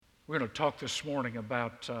We're going to talk this morning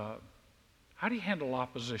about how do you handle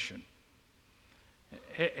opposition?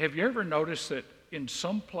 Have you ever noticed that in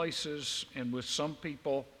some places and with some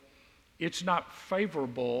people, it's not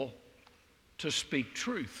favorable to speak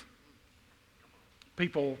truth?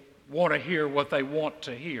 People want to hear what they want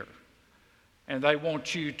to hear, and they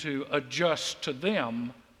want you to adjust to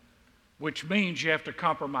them, which means you have to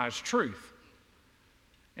compromise truth.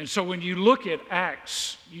 And so when you look at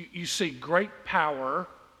Acts, you see great power,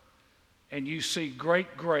 and you see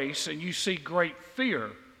great grace, and you see great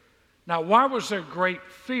fear. Now, why was there great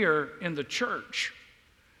fear in the church?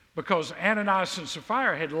 Because Ananias and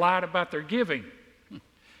Sapphira had lied about their giving.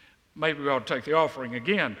 Maybe we ought to take the offering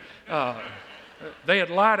again. They had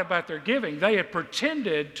lied about their giving. They had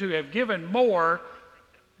pretended to have given more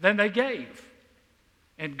than they gave.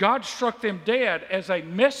 And God struck them dead as a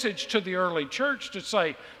message to the early church to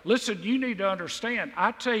say, listen, you need to understand,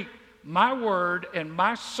 I take my word and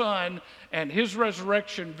my son and his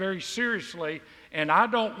resurrection very seriously, and I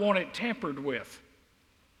don't want it tampered with.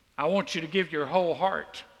 I want you to give your whole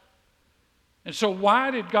heart. And so why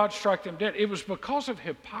did God strike them dead? It was because of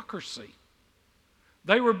hypocrisy.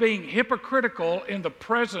 They were being hypocritical in the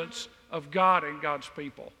presence of God and God's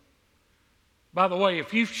people. By the way,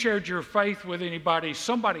 if you've shared your faith with anybody,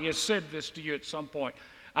 somebody has said this to you at some point.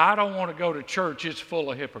 I don't want to go to church, it's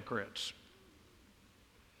full of hypocrites.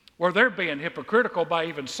 Well, they're being hypocritical by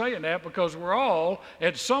even saying that because we're all,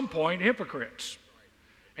 at some point, hypocrites.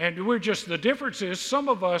 And the difference is some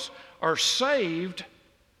of us are saved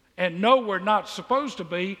and know we're not supposed to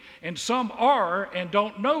be, and some are and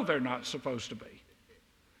don't know they're not supposed to be.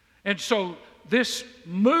 And so this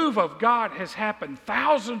move of God has happened.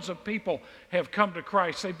 Thousands of people have come to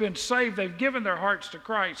Christ. They've been saved. They've given their hearts to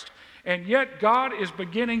Christ. And yet God is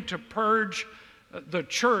beginning to purge the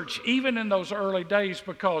church, even in those early days,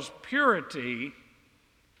 because purity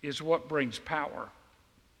is what brings power.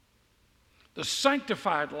 The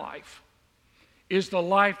sanctified life is the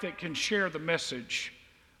life that can share the message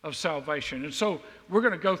of salvation. And so we're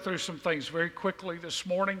going to go through some things very quickly this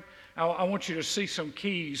morning. I want you to see some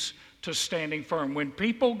keys to standing firm. When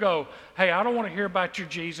people go, hey, I don't want to hear about your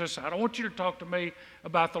Jesus. I don't want you to talk to me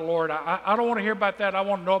about the Lord. I don't want to hear about that. I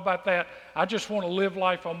want to know about that. I just want to live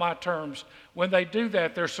life on my terms. When they do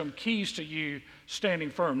that, there's some keys to you standing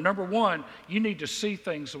firm. Number one, you need to see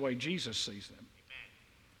things the way Jesus sees them.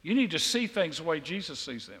 You need to see things the way Jesus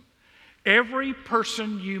sees them. Every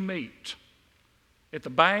person you meet, at the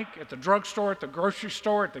bank, at the drugstore, at the grocery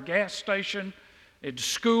store, at the gas station, at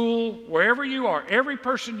school, wherever you are, every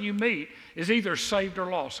person you meet is either saved or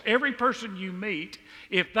lost. Every person you meet,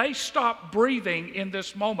 if they stop breathing in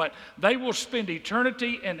this moment, they will spend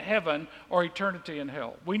eternity in heaven or eternity in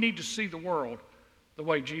hell. We need to see the world the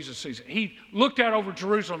way Jesus sees it. He looked out over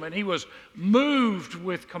Jerusalem and he was moved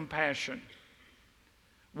with compassion.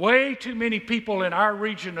 Way too many people in our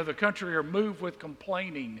region of the country are moved with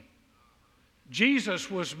complaining.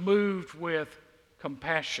 Jesus was moved with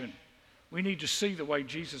compassion. We need to see the way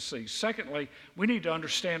Jesus sees. Secondly, we need to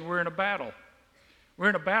understand we're in a battle. We're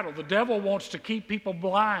in a battle. The devil wants to keep people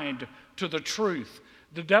blind to the truth.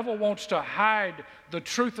 The devil wants to hide the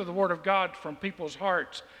truth of the Word of God from people's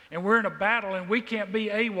hearts. And we're in a battle, and we can't be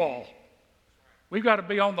AWOL. We've got to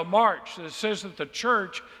be on the march. It says that the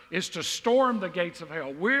church is to storm the gates of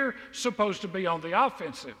hell. We're supposed to be on the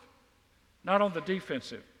offensive, not on the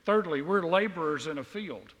defensive. Thirdly, we're laborers in a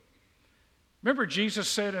field. Remember Jesus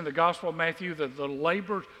said in the Gospel of Matthew that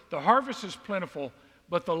the harvest is plentiful,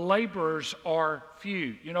 but the laborers are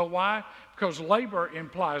few. You know why? Because labor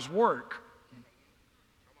implies work.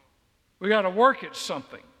 We got to work at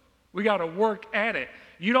something. We got to work at it.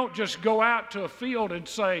 You don't just go out to a field and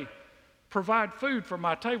say, provide food for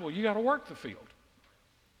my table. You got to work the field.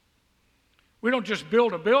 We don't just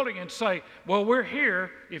build a building and say, well, we're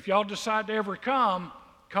here. If y'all decide to ever come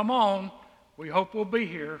on. We hope we'll be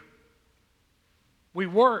here. We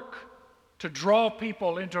work to draw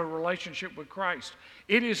people into a relationship with Christ.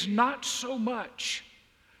 It is not so much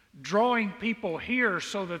drawing people here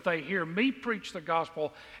so that they hear me preach the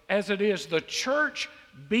gospel as it is the church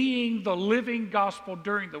being the living gospel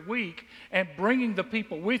during the week and bringing the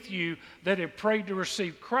people with you that have prayed to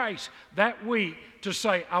receive Christ that week to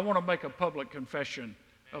say, I want to make a public confession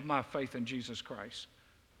of my faith in Jesus Christ.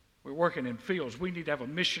 We're working in fields. We need to have a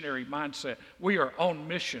missionary mindset. We are on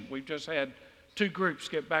mission. We've just had 2 groups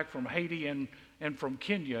get back from Haiti and from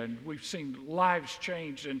Kenya, and we've seen lives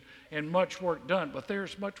changed and much work done. But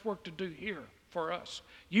there's much work to do here for us.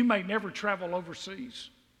 You may never travel overseas,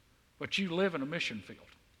 but you live in a mission field.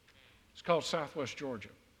 It's called Southwest Georgia.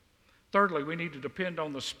 Thirdly, we need to depend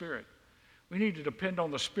on the Spirit. We need to depend on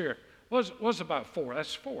the Spirit. Was about 4.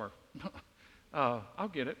 That's 4.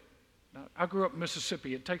 I'll get it. I grew up in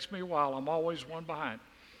Mississippi. It takes me a while. I'm always one behind.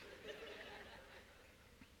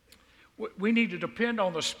 We need to depend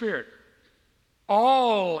on the Spirit.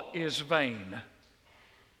 All is vain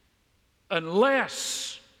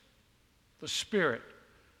unless the Spirit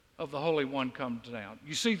of the Holy One comes down.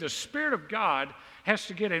 You see, the Spirit of God has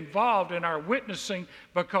to get involved in our witnessing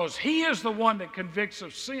because He is the one that convicts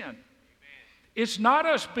of sin. Amen. It's not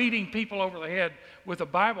us beating people over the head with the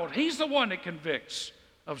Bible. He's the one that convicts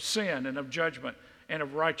of sin and of judgment and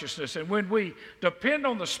of righteousness. And when we depend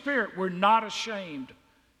on the Spirit, we're not ashamed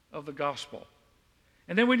of the gospel.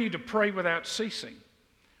 And then we need to pray without ceasing.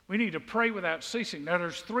 We need to pray without ceasing. Now,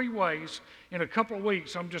 there's 3 ways. In a couple of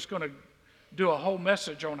weeks, I'm just going to do a whole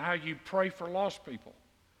message on how you pray for lost people.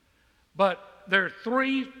 But there are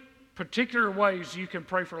 3 particular ways you can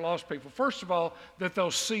pray for lost people. First of all, that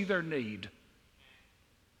they'll see their need.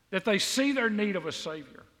 That they see their need of a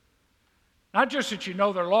Savior. Not just that you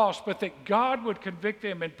know they're lost, but that God would convict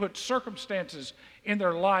them and put circumstances in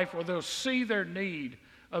their life where they'll see their need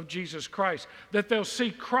of Jesus Christ. That they'll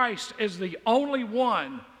see Christ as the only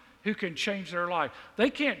one who can change their life. They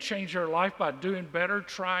can't change their life by doing better,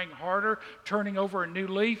 trying harder, turning over a new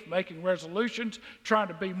leaf, making resolutions, trying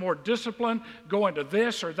to be more disciplined, going to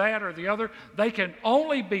this or that or the other. They can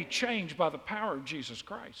only be changed by the power of Jesus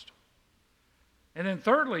Christ. And then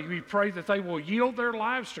thirdly, we pray that they will yield their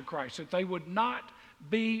lives to Christ, that they would not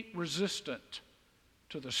be resistant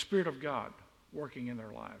to the Spirit of God working in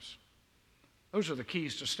their lives. Those are the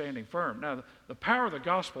keys to standing firm. Now, the power of the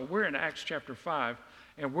gospel, we're in Acts chapter 5,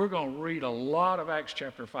 and we're going to read a lot of Acts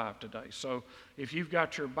chapter 5 today. So if you've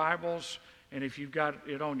got your Bibles, and if you've got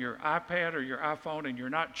it on your iPad or your iPhone, and you're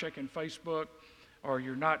not checking Facebook, or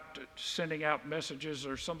you're not sending out messages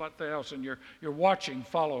or somebody else, and you're watching,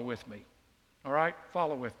 follow with me. All right?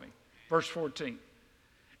 Follow with me. Verse 14.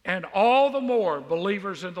 And all the more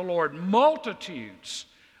believers in the Lord, multitudes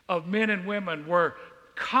of men and women were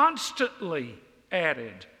constantly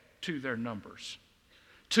added to their numbers,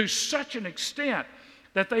 to such an extent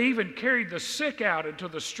that they even carried the sick out into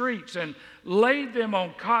the streets and laid them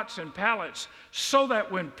on cots and pallets, so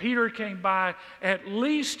that when Peter came by, at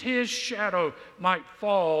least his shadow might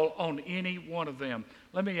fall on any one of them.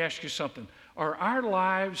 Let me ask you something. Are our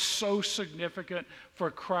lives so significant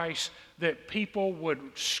for Christ that people would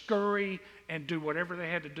scurry and do whatever they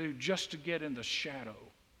had to do just to get in the shadow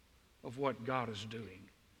of what God is doing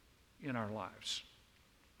in our lives?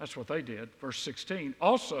 That's what they did. Verse 16.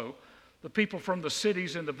 Also, the people from the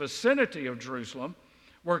cities in the vicinity of Jerusalem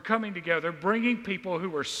were coming together, bringing people who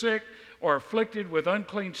were sick or afflicted with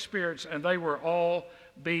unclean spirits, and they were all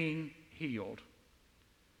being healed.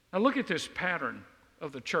 Now look at this pattern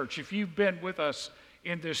of the church. If you've been with us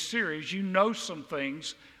in this series, you know some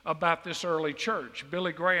things about this early church.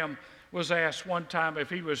 Billy Graham was asked one time if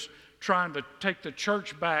he was trying to take the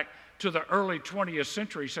church back to the early 20th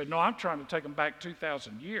century. He said, no, I'm trying to take them back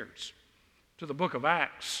 2,000 years to the book of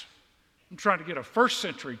Acts. I'm trying to get a first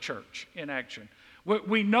century church in action.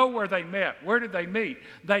 We know where they met. Where did they meet?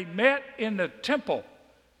 They met in the temple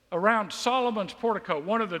around Solomon's portico,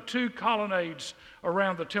 one of the 2 colonnades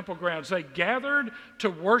around the temple grounds. They gathered to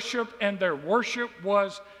worship, and their worship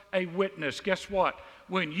was a witness. Guess what?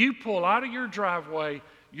 When you pull out of your driveway,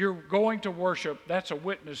 you're going to worship. That's a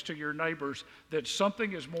witness to your neighbors that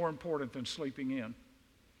something is more important than sleeping in. Amen.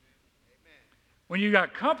 When you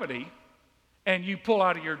got company and you pull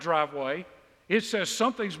out of your driveway, it says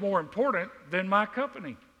something's more important than my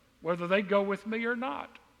company, whether they go with me or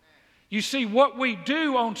not. You see, what we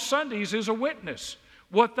do on Sundays is a witness.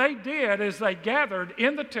 What they did is they gathered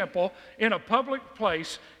in the temple in a public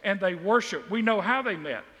place and they worshiped. We know how they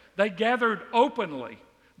met. They gathered openly.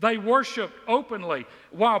 They worshiped openly.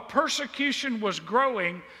 While persecution was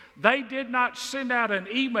growing, they did not send out an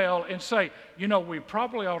email and say, you know, we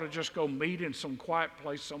probably ought to just go meet in some quiet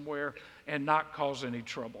place somewhere and not cause any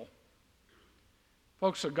trouble.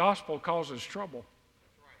 Folks, the gospel causes trouble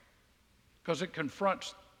because it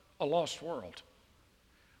confronts a lost world.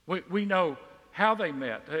 We know how they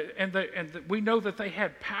met, and we know that they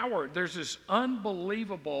had power. There's this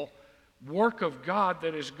unbelievable work of God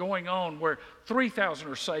that is going on where 3,000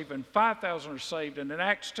 are saved and 5,000 are saved, and in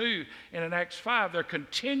Acts 2 and in Acts 5, they're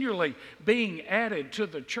continually being added to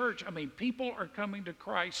the church. I mean, people are coming to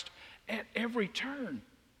Christ at every turn.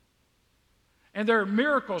 And there are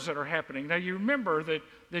miracles that are happening. Now, you remember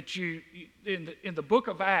that you in the book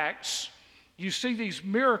of Acts, you see these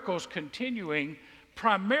miracles continuing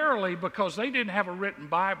primarily because they didn't have a written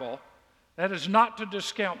Bible. That is not to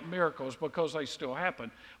discount miracles because they still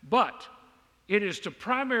happen. But It is to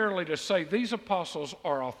primarily to say these apostles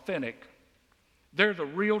are authentic. They're the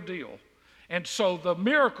real deal. And so the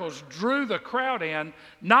miracles drew the crowd in,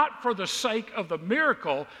 not for the sake of the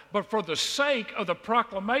miracle, but for the sake of the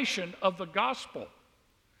proclamation of the gospel.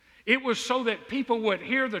 It was so that people would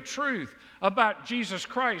hear the truth about Jesus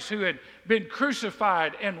Christ, who had been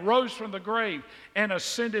crucified and rose from the grave and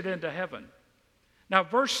ascended into heaven. Now,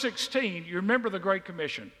 verse 16, you remember the Great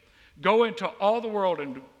Commission. Go into all the world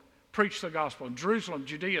and preach the gospel in Jerusalem,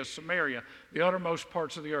 Judea, Samaria, the uttermost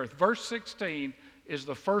parts of the earth. Verse 16 is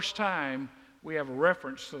the first time we have a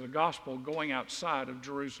reference to the gospel going outside of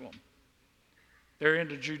Jerusalem. They're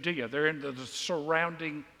into Judea. They're into the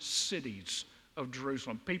surrounding cities of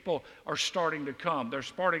Jerusalem. People are starting to come. They're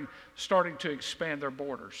starting to expand their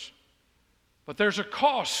borders. But there's a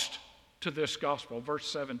cost to this gospel, verse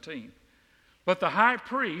 17. But the high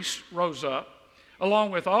priest rose up,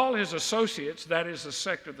 along with all his associates, that is the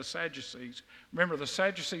sect of the Sadducees. Remember, the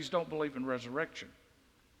Sadducees don't believe in resurrection.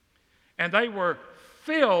 And they were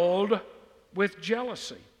filled with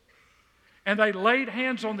jealousy. And they laid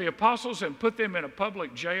hands on the apostles and put them in a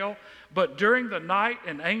public jail. But during the night,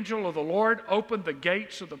 an angel of the Lord opened the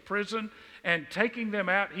gates of the prison, and taking them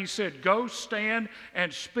out, he said, "Go stand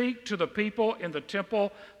and speak to the people in the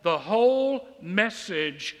temple the whole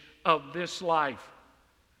message of this life."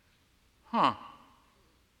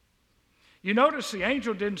 You notice the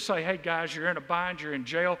angel didn't say, "Hey guys, you're in a bind, you're in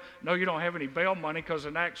jail. No, you don't have any bail money, because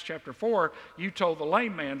in Acts chapter 4, you told the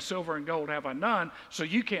lame man, 'Silver and gold have I none,' so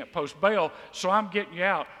you can't post bail, so I'm getting you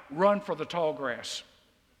out. Run for the tall grass."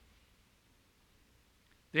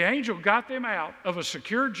 The angel got them out of a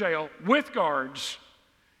secure jail with guards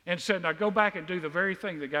and said, "Now go back and do the very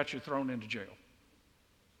thing that got you thrown into jail."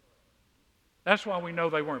 That's why we know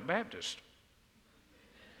they weren't Baptists,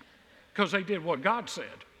 because they did what God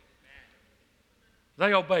said.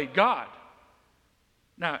 They obeyed God.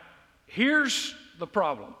 Now, here's the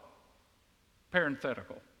problem.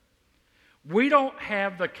 Parenthetical. We don't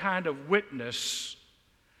have the kind of witness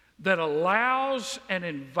that allows an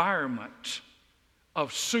environment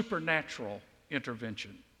of supernatural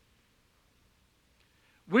intervention.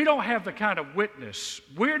 We don't have the kind of witness.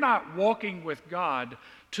 We're not walking with God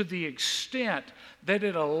to the extent that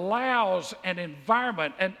it allows an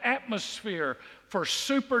environment, an atmosphere for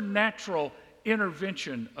supernatural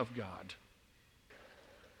intervention of God.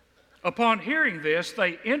 Upon hearing this,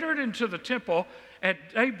 they entered into the temple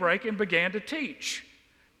at daybreak and began to teach.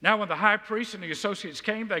 Now when the high priest and the associates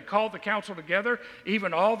came, they called the council together,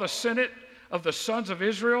 even all the senate of the sons of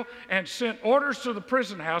Israel, and sent orders to the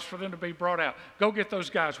prison house for them to be brought out. Go get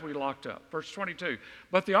those guys we locked up. Verse 22.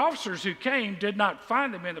 But the officers who came did not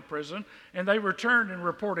find them in the prison, and they returned and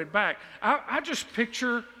reported back. I just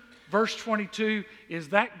picture verse 22 is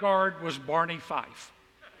that guard was Barney Fife.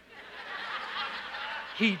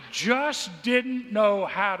 He just didn't know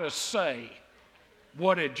how to say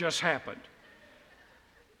what had just happened.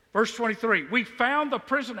 Verse 23, we found the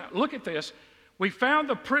prison house. Look at this. We found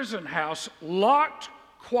the prison house locked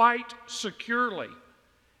quite securely,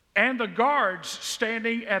 and the guards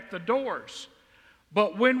standing at the doors.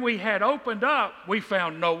 But when we had opened up, we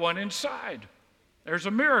found no one inside. There's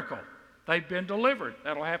a miracle. They've been delivered.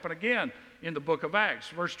 That'll happen again in the book of Acts.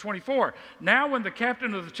 Verse 24, now when the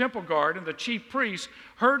captain of the temple guard and the chief priests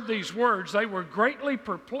heard these words, they were greatly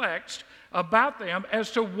perplexed about them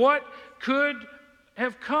as to what could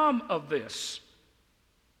have come of this.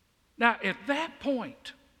 Now, at that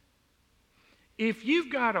point, if you've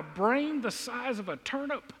got a brain the size of a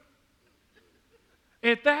turnip,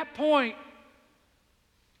 at that point,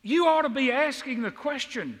 you ought to be asking the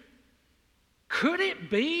question, could it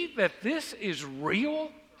be that this is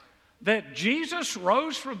real? That Jesus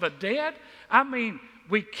rose from the dead? I mean,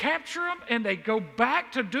 we capture them and they go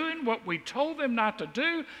back to doing what we told them not to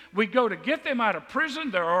do. We go to get them out of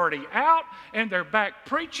prison. They're already out and they're back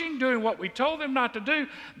preaching, doing what we told them not to do.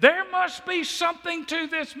 There must be something to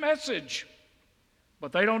this message.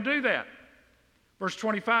 But they don't do that. Verse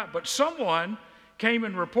 25, but someone came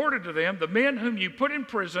and reported to them, the men whom you put in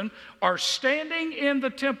prison are standing in the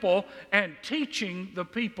temple and teaching the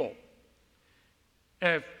people.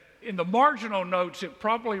 In the marginal notes, it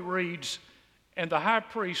probably reads, and the high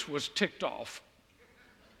priest was ticked off.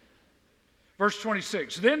 Verse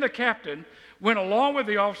 26, then the captain went along with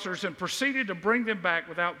the officers and proceeded to bring them back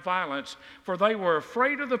without violence, for they were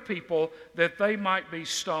afraid of the people that they might be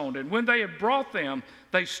stoned. And when they had brought them,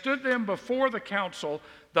 they stood them before the council.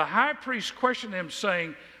 The high priest questioned them,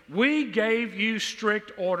 saying, we gave you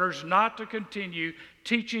strict orders not to continue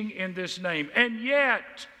teaching in this name, and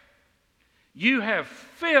yet you have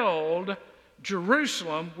filled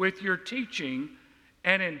Jerusalem with your teaching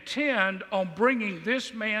and intend on bringing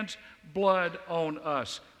this man's blood on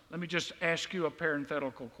us. Let me just ask you a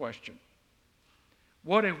parenthetical question.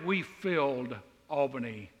 What have we filled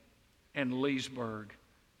Albany and Leesburg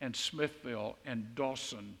and Smithville and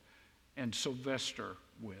Dawson and Sylvester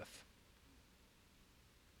with?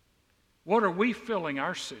 What are we filling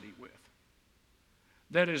our city with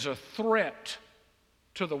that is a threat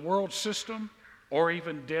to the world system or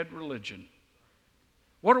even dead religion?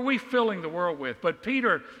 What are we filling the world with? But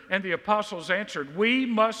Peter and the apostles answered, we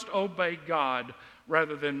must obey God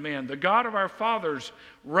rather than men. The God of our fathers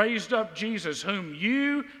raised up Jesus, whom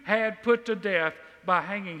you had put to death by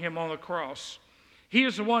hanging him on the cross. He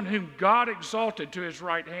is the one whom God exalted to his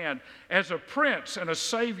right hand as a prince and a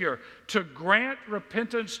savior to grant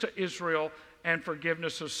repentance to Israel and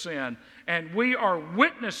forgiveness of sin. And we are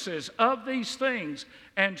witnesses of these things,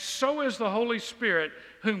 and so is the Holy Spirit,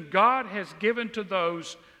 whom God has given to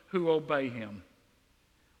those who obey him.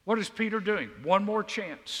 What is Peter doing? One more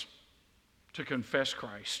chance to confess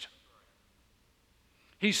Christ.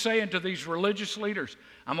 He's saying to these religious leaders,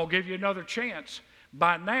 I'm going to give you another chance.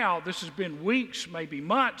 By now, this has been weeks, maybe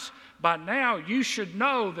months. By now, you should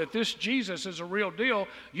know that this Jesus is a real deal.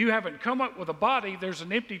 You haven't come up with a body. There's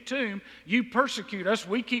an empty tomb. You persecute us.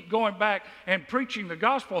 We keep going back and preaching the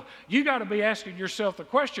gospel. You got to be asking yourself the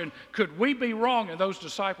question, could we be wrong and those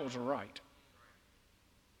disciples are right?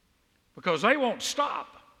 Because they won't stop.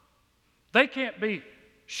 They can't be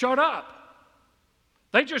shut up.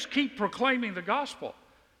 They just keep proclaiming the gospel.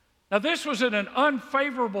 Now, this was in an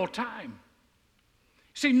unfavorable time.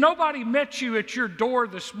 See, nobody met you at your door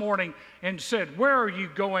this morning and said, where are you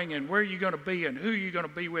going and where are you going to be and who are you going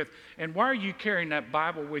to be with and why are you carrying that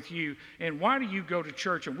Bible with you and why do you go to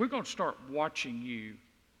church and we're going to start watching you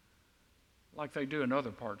like they do in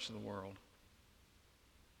other parts of the world.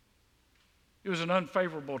 It was an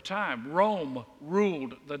unfavorable time. Rome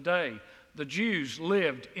ruled the day. The Jews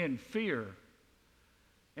lived in fear.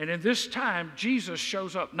 And in this time, Jesus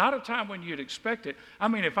shows up. Not a time when you'd expect it. I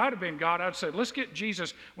mean, if I'd have been God, I'd say, let's get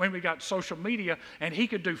Jesus when we got social media and he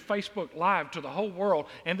could do Facebook Live to the whole world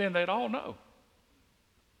and then they'd all know.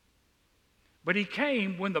 But he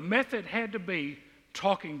came when the method had to be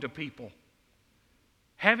talking to people,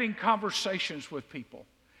 having conversations with people,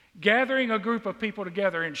 gathering a group of people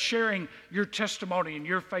together and sharing your testimony and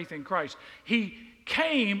your faith in Christ. He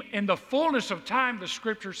came in the fullness of time, the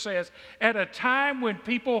scripture says, at a time when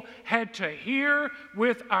people had to hear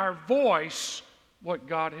with our voice what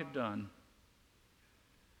God had done.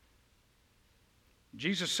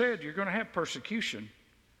 Jesus said, you're going to have persecution.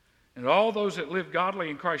 And all those that live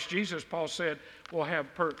godly in Christ Jesus, Paul said, will have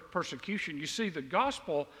persecution. You see, the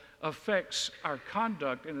gospel affects our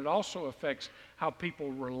conduct, and it also affects how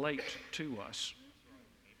people relate to us.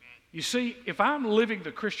 You see, if I'm living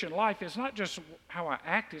the Christian life, it's not just how I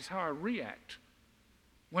act, it's how I react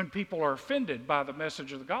when people are offended by the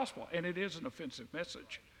message of the gospel. And it is an offensive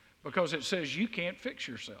message because it says you can't fix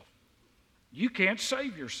yourself. You can't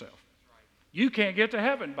save yourself. You can't get to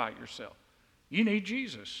heaven by yourself. You need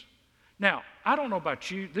Jesus. Now, I don't know about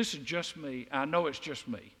you. This is just me. I know it's just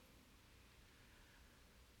me.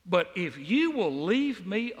 But if you will leave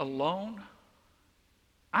me alone,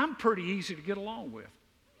 I'm pretty easy to get along with.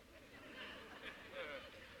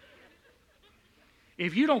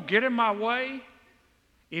 If you don't get in my way,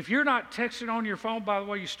 if you're not texting on your phone, by the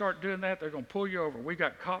way, you start doing that, they're going to pull you over. We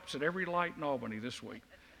got cops at every light in Albany this week.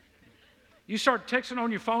 You start texting on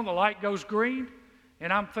your phone, the light goes green,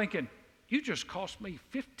 and I'm thinking, you just cost me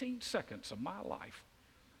 15 seconds of my life.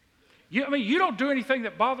 You don't do anything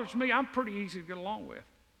that bothers me. I'm pretty easy to get along with.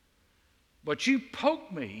 But you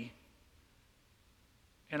poke me,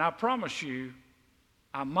 and I promise you,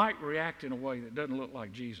 I might react in a way that doesn't look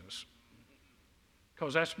like Jesus.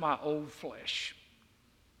 Because that's my old flesh.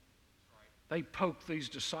 They poked these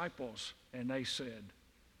disciples and they said,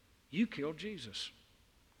 you killed Jesus.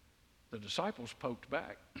 The disciples poked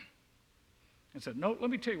back and said, no, let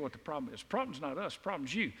me tell you what the problem is. The problem's not us, the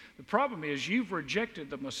problem's you. The problem is you've rejected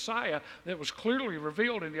the Messiah that was clearly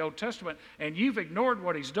revealed in the Old Testament, and you've ignored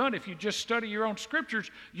what he's done. If you just study your own scriptures,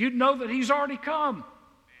 you'd know that he's already come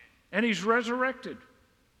and he's resurrected.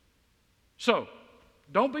 So,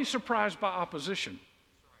 don't be surprised by opposition.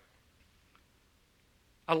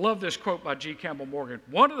 I love this quote by G. Campbell Morgan.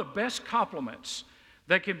 One of the best compliments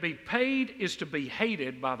that can be paid is to be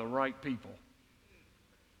hated by the right people.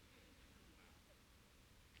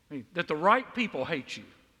 That the right people hate you.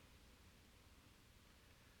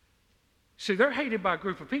 See, they're hated by a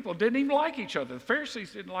group of people who didn't even like each other. The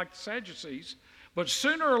Pharisees didn't like the Sadducees. But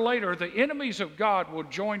sooner or later, the enemies of God will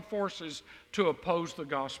join forces to oppose the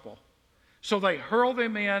gospel. So they hurl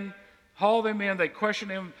them in haul them in, they question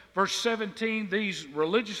him. Verse 17, these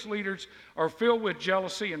religious leaders are filled with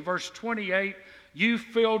jealousy. In verse 28, you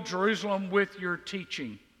filled Jerusalem with your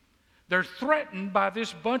teaching. They're threatened by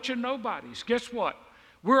this bunch of nobodies. Guess what?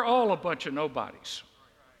 We're all a bunch of nobodies.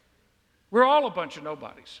 We're all a bunch of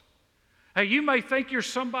nobodies. Hey, you may think you're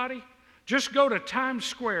somebody. Just go to Times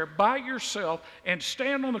Square by yourself and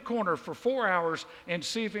stand on the corner for 4 hours and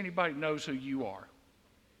see if anybody knows who you are.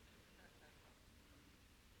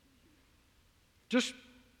 Just,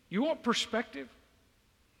 you want perspective?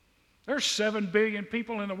 There's 7 billion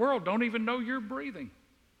people in the world don't even know you're breathing.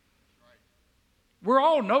 We're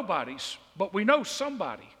all nobodies, but we know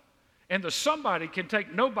somebody. And the somebody can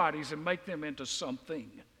take nobodies and make them into something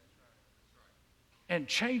and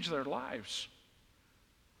change their lives.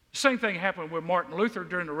 The same thing happened with Martin Luther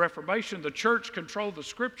during the Reformation. The church controlled the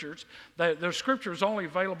scriptures. The scriptures only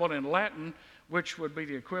available in Latin, which would be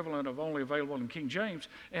the equivalent of only available in King James.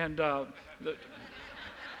 And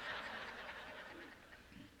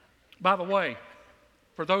by the way,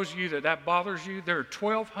 for those of you that bothers you, there are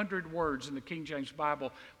 1,200 words in the King James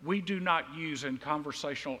Bible we do not use in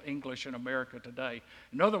conversational English in America today.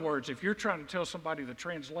 In other words, if you're trying to tell somebody the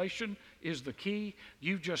translation is the key,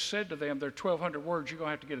 you've just said to them there are 1,200 words, you're going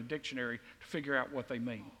to have to get a dictionary to figure out what they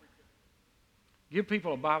mean. Give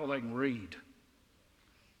people a Bible they can read,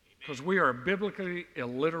 because we are a biblically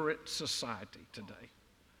illiterate society today.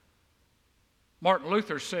 Martin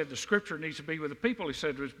Luther said the scripture needs to be with the people. He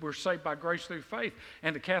said we're saved by grace through faith.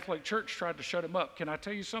 And the Catholic Church tried to shut him up. Can I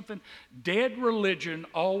tell you something? Dead religion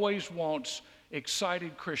always wants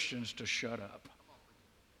excited Christians to shut up,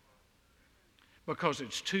 because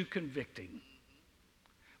it's too convicting,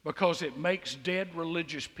 because it makes dead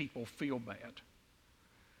religious people feel bad.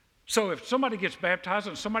 So if somebody gets baptized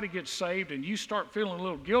and somebody gets saved and you start feeling a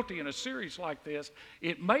little guilty in a series like this,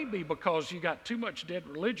 it may be because you got too much dead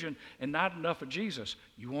religion and not enough of Jesus.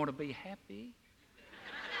 You want to be happy?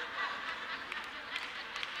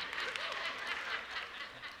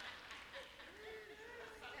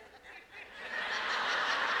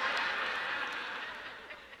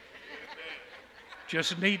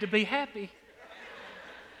 Just need to be happy.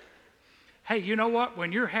 Hey, you know what?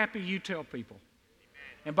 When you're happy, you tell people.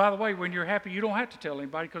 And by the way, when you're happy, you don't have to tell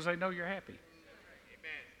anybody because they know you're happy.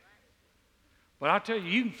 But I'll tell you,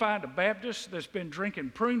 you can find a Baptist that's been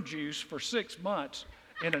drinking prune juice for 6 months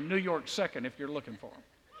in a New York second if you're looking for them.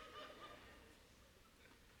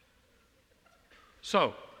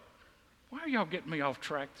 So, why are y'all getting me off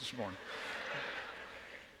track this morning?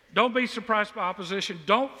 Don't be surprised by opposition.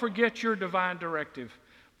 Don't forget your divine directive.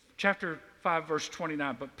 Chapter 5, verse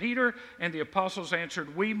 29. But Peter and the apostles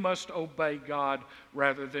answered, we must obey God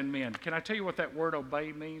rather than men. Can I tell you what that word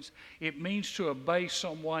obey means? It means to obey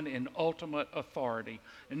someone in ultimate authority.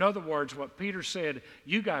 In other words, what Peter said,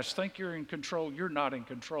 you guys think you're in control. You're not in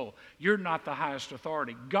control. You're not the highest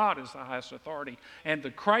authority. God is the highest authority. And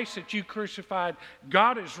the Christ that you crucified,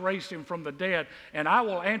 God has raised him from the dead. And I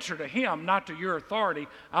will answer to him, not to your authority.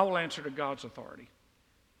 I will answer to God's authority.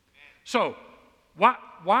 So, why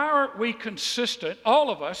aren't we consistent, all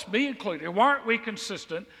of us, me included, why aren't we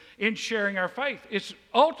consistent in sharing our faith? It's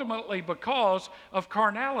ultimately because of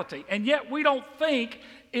carnality. And yet we don't think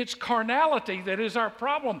it's carnality that is our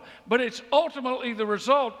problem, but it's ultimately the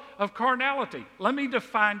result of carnality. Let me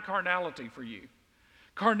define carnality for you.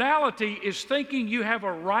 Carnality is thinking you have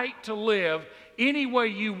a right to live any way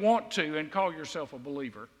you want to and call yourself a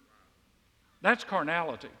believer. That's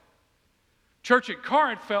carnality. Church at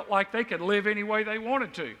Corinth felt like they could live any way they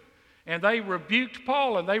wanted to. And they rebuked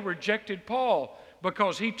Paul and they rejected Paul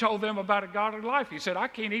because he told them about a godly life. He said, I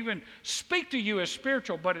can't even speak to you as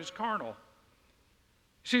spiritual, but as carnal.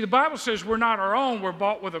 See, the Bible says we're not our own, we're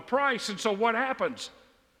bought with a price. And so what happens?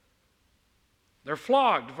 They're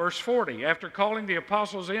flogged. Verse 40, after calling the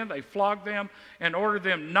apostles in, they flogged them and ordered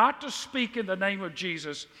them not to speak in the name of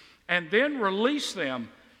Jesus, and then released them.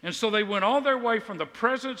 And so they went on their way from the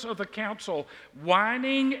presence of the council,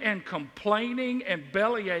 whining and complaining and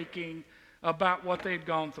bellyaching about what they had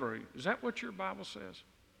gone through. Is that what your Bible says?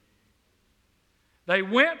 They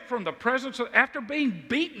went from the presence of, after being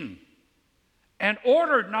beaten and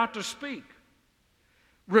ordered not to speak,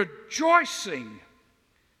 rejoicing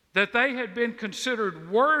that they had been considered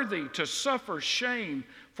worthy to suffer shame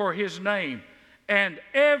for his name. And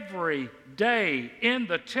every day in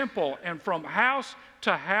the temple and from house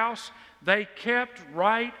to house, they kept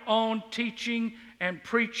right on teaching and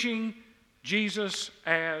preaching Jesus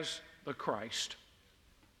as the Christ.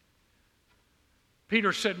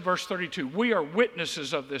 Peter said in verse 32, we are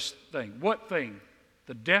witnesses of this thing. What thing?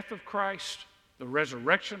 The death of Christ, the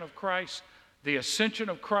resurrection of Christ, the ascension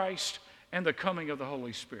of Christ, and the coming of the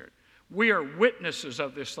Holy Spirit. We are witnesses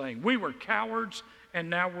of this thing. We were cowards, and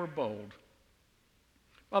now we're bold.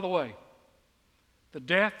 By the way, the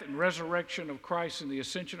death and resurrection of Christ and the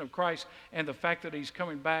ascension of Christ and the fact that he's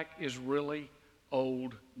coming back is really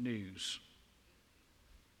old news.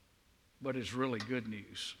 But it's really good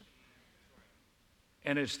news.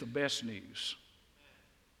 And it's the best news.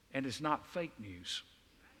 And it's not fake news.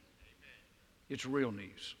 It's real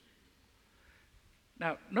news.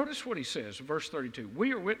 Now, notice what he says, verse 32.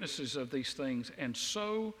 We are witnesses of these things, and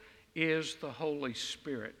so is the Holy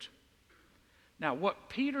Spirit. Now, what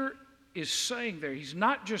Peter is saying there, he's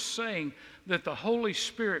not just saying that the Holy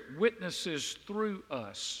Spirit witnesses through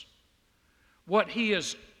us. What he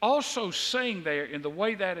is also saying there, in the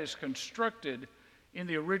way that is constructed in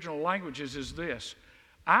the original languages, is this.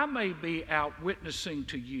 I may be out witnessing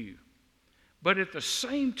to you, but at the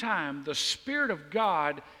same time, the Spirit of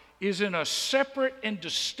God is in a separate and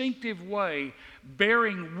distinctive way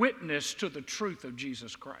bearing witness to the truth of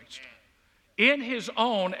Jesus Christ. In his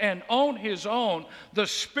own and on his own, the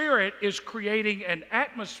Spirit is creating an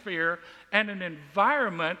atmosphere and an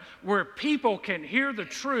environment where people can hear the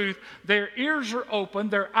truth, their ears are open,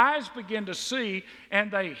 their eyes begin to see, and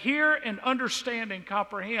they hear and understand and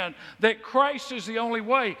comprehend that Christ is the only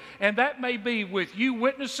way. And that may be with you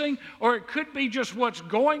witnessing, or it could be just what's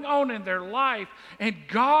going on in their life, and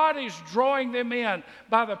God is drawing them in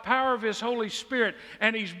by the power of his Holy Spirit,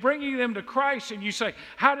 and he's bringing them to Christ. And you say,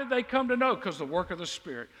 how did they come to know? Because the work of the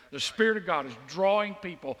Spirit of God is drawing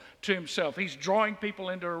people to himself. He's drawing people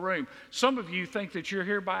into a room. Some of you think that you're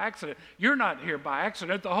here by accident. You're not here by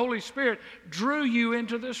accident. The Holy Spirit drew you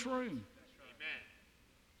into this room.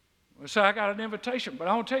 So I got an invitation, but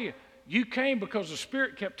I want to tell you, you came because the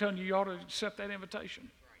Spirit kept telling you ought to accept that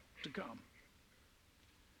invitation to come.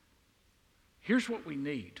 Here's what we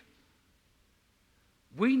need.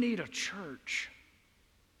 We need a church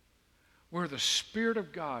where the Spirit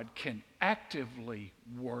of God can actively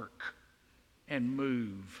work and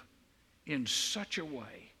move in such a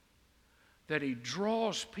way that he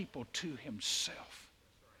draws people to himself,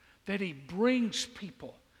 that he brings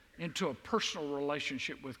people into a personal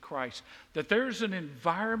relationship with Christ, that there's an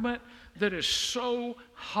environment that is so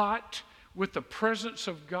hot with the presence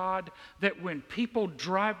of God that when people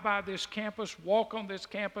drive by this campus, walk on this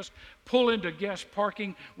campus, pull into guest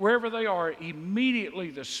parking, wherever they are, immediately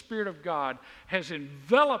the Spirit of God has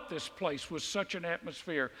enveloped this place with such an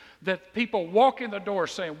atmosphere that people walk in the door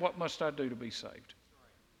saying, what must I do to be saved?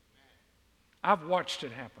 I've watched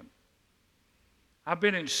it happen. I've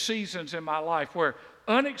been in seasons in my life where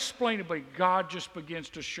unexplainably God just begins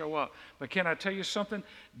to show up. But can I tell you something?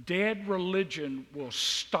 Dead religion will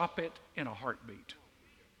stop it in a heartbeat.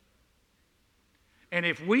 And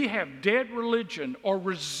if we have dead religion or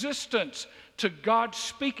resistance to God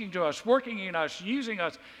speaking to us, working in us, using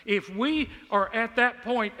us, if we are at that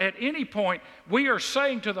point, at any point, we are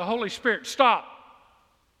saying to the Holy Spirit, stop.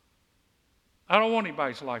 I don't want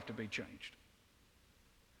anybody's life to be changed.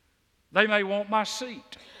 They may want my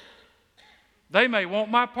seat. They may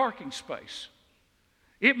want my parking space.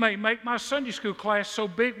 It may make my Sunday school class so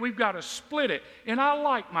big we've got to split it. And I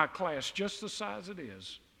like my class just the size it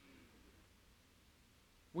is.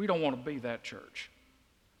 We don't want to be that church.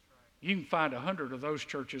 You can find 100 of those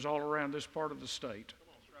churches all around this part of the state.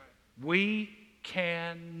 We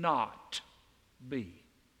cannot be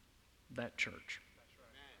that church.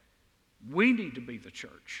 We need to be the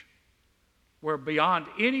church where beyond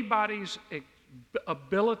anybody's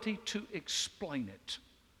ability to explain it,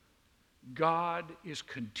 God is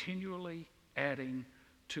continually adding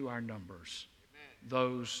to our numbers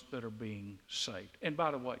those that are being saved. And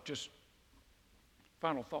by the way, just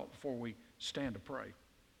final thought before we stand to pray.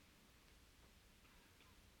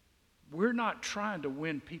 We're not trying to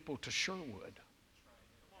win people to Sherwood.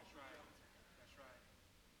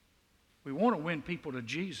 We want to win people to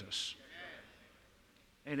Jesus.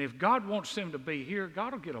 And if God wants them to be here,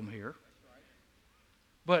 God will get them here.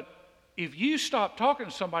 But if you stop talking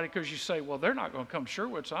to somebody because you say, well, they're not going to come to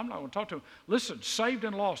Sherwood, so I'm not going to talk to them. Listen, saved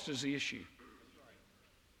and lost is the issue.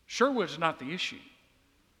 Sherwood's not the issue.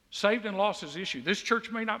 Saved and lost is the issue. This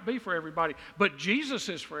church may not be for everybody, but Jesus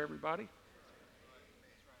is for everybody.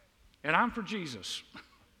 And I'm for Jesus.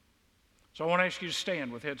 So I want to ask you to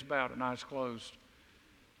stand with heads bowed and eyes closed.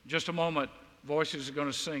 In just a moment, voices are going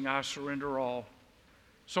to sing, I Surrender All.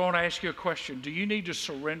 So I want to ask you a question. Do you need to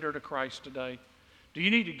surrender to Christ today? Do you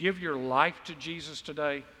need to give your life to Jesus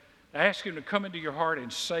today? Ask him to come into your heart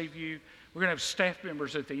and save you. We're going to have staff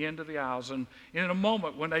members at the end of the aisles. And in a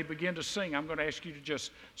moment, when they begin to sing, I'm going to ask you to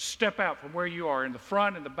just step out from where you are, in the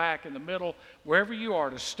front, in the back, in the middle, wherever you are,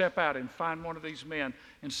 to step out and find one of these men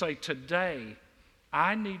and say, today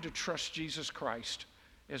I need to trust Jesus Christ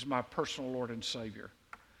as my personal Lord and Savior.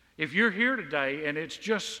 If you're here today and it's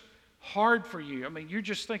just hard for you, I mean, you're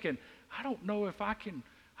just thinking, I don't know if I can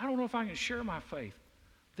share my faith,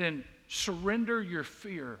 then surrender your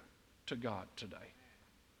fear to God today.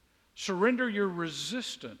 Surrender your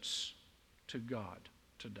resistance to God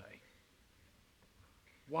today.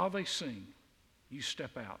 While they sing, you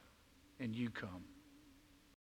step out and you come.